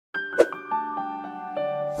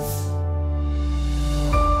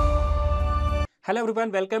Hello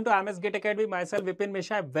everyone, welcome to IMS Academy. Myself Vipin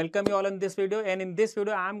Mishra. I welcome you all in this video, and in this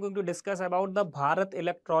video I am going to discuss about the Bharat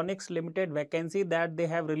Electronics Limited vacancy that they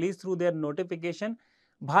have released through their notification.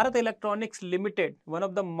 Bharat Electronics Limited, one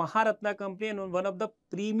of the Maharatna company and one of the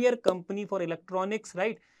premier company for electronics,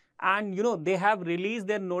 right? And they have released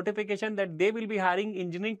their notification that they will be hiring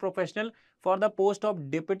engineering professional for the post of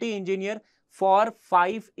deputy engineer for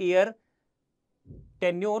 5-year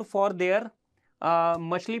tenure for their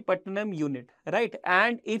Machilipatnam unit, right?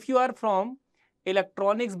 And if you are from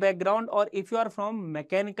electronics background or if you are from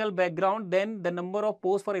mechanical background, then the number of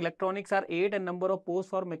posts for electronics are 8 and number of posts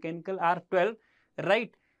for mechanical are 12,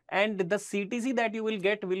 right? And the CTC that you will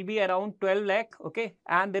get will be around 12 lakh, okay?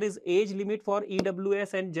 And there is age limit for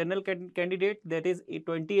EWS and general candidate, that is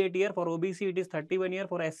 28 year. For OBC it is 31 year.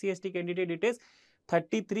 For SC/ST candidate it is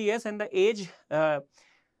 33 years, and the age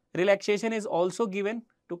relaxation is also given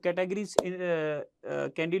to categories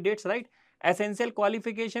candidates, right? Essential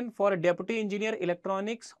qualification for deputy engineer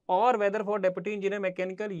electronics or whether for deputy engineer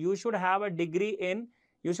mechanical, you should have a degree in,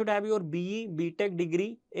 you should have your BE, BTech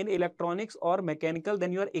degree in electronics or mechanical,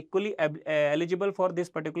 then you are equally eligible for this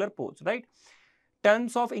particular post, right?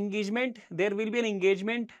 Terms of engagement, there will be an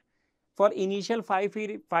engagement for initial 5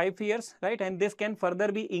 years, right? And this can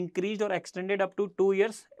further be increased or extended up to 2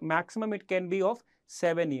 years. Maximum it can be of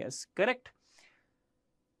 7 years, correct?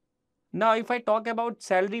 Now, if I talk about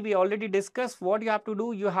salary, we already discussed what you have to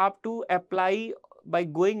do. You have to apply by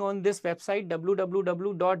going on this website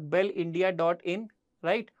www.belindia.in,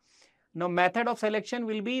 right? Now, method of selection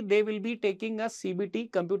will be, they will be taking a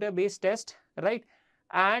CBT, computer based test, right?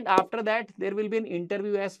 And after that, there will be an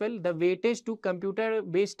interview as well. The weightage to computer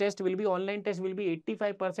based test will be, online test will be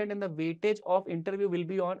 85% and the weightage of interview will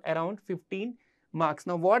be on around 15 marks.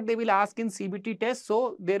 Now, what they will ask in CBT test,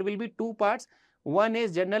 so there will be two parts. One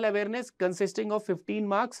is general awareness consisting of 15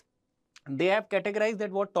 marks. They have categorized that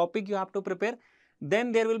what topic you have to prepare.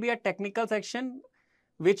 Then there will be a technical section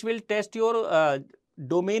which will test your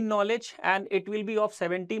domain knowledge and it will be of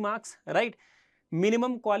 70 marks, right?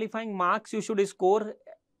 Minimum qualifying marks you should score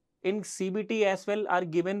in CBT as well are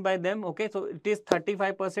given by them, okay? So it is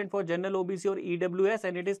 35% for general OBC or EWS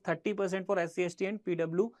and it is 30% for SC/ST and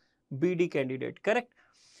PWBD candidate, correct?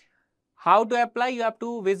 How to apply? You have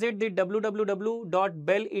to visit the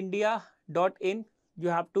www.belindia.in. You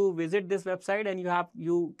have to visit this website and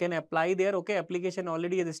you can apply there, okay? Application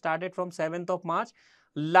already is started from 7th of March.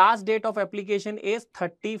 Last date of application is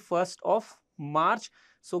 31st of March.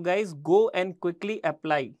 So guys, go and quickly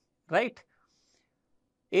apply, right?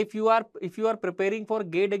 If you are preparing for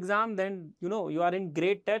GATE exam, then you are in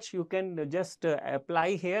great touch. You can just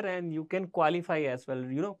apply here and you can qualify as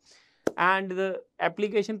well, and the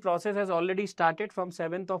application process has already started from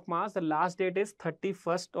 7th of March. The last date is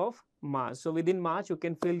 31st of March. So within March, you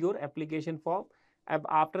can fill your application form.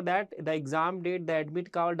 After that, the exam date, the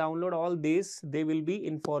admit card download, all these, they will be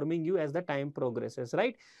informing you as the time progresses,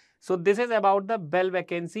 right? So this is about the BEL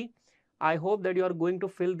vacancy. I hope that you are going to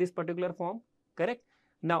fill this particular form, correct?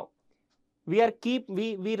 Now, we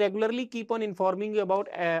regularly keep on informing you about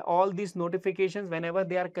all these notifications whenever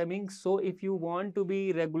they are coming. So if you want to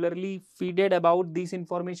be regularly feeded about this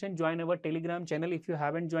information, join our Telegram channel if you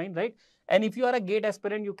haven't joined, right? And if you are a GATE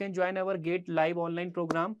aspirant, you can join our GATE live online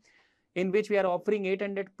program in which we are offering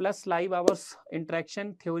 800 plus live hours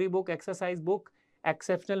interaction, theory book, exercise book,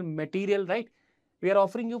 exceptional material, right? We are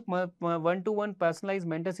offering you one-to-one personalized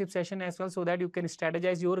mentorship session as well, so that you can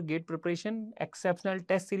strategize your GATE preparation. Exceptional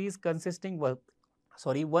test series consisting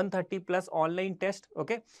 130 plus online test,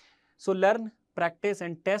 okay? So learn, practice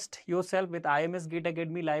and test yourself with IMS GATE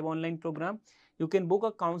Academy live online program. You can book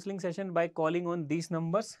a counseling session by calling on these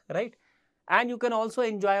numbers, right? And you can also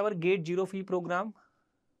enjoy our GATE zero fee program.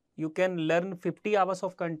 You can learn 50 hours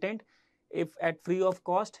of content if at free of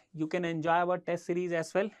cost. You can enjoy our test series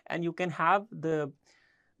as well, and you can have the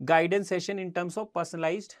guidance session in terms of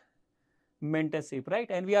personalized mentorship, right?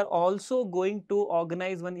 And we are also going to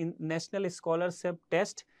organize one national scholarship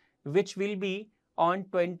test which will be on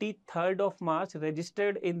 23rd of March.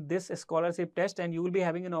 Registered in this scholarship test and you will be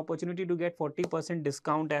having an opportunity to get 40%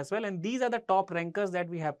 discount as well. And these are the top rankers that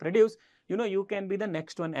we have produced. You can be the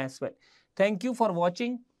next one as well. Thank you for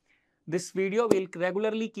watching this video. Will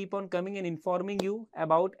regularly keep on coming and informing you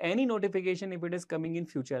about any notification if it is coming in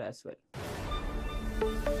future as well.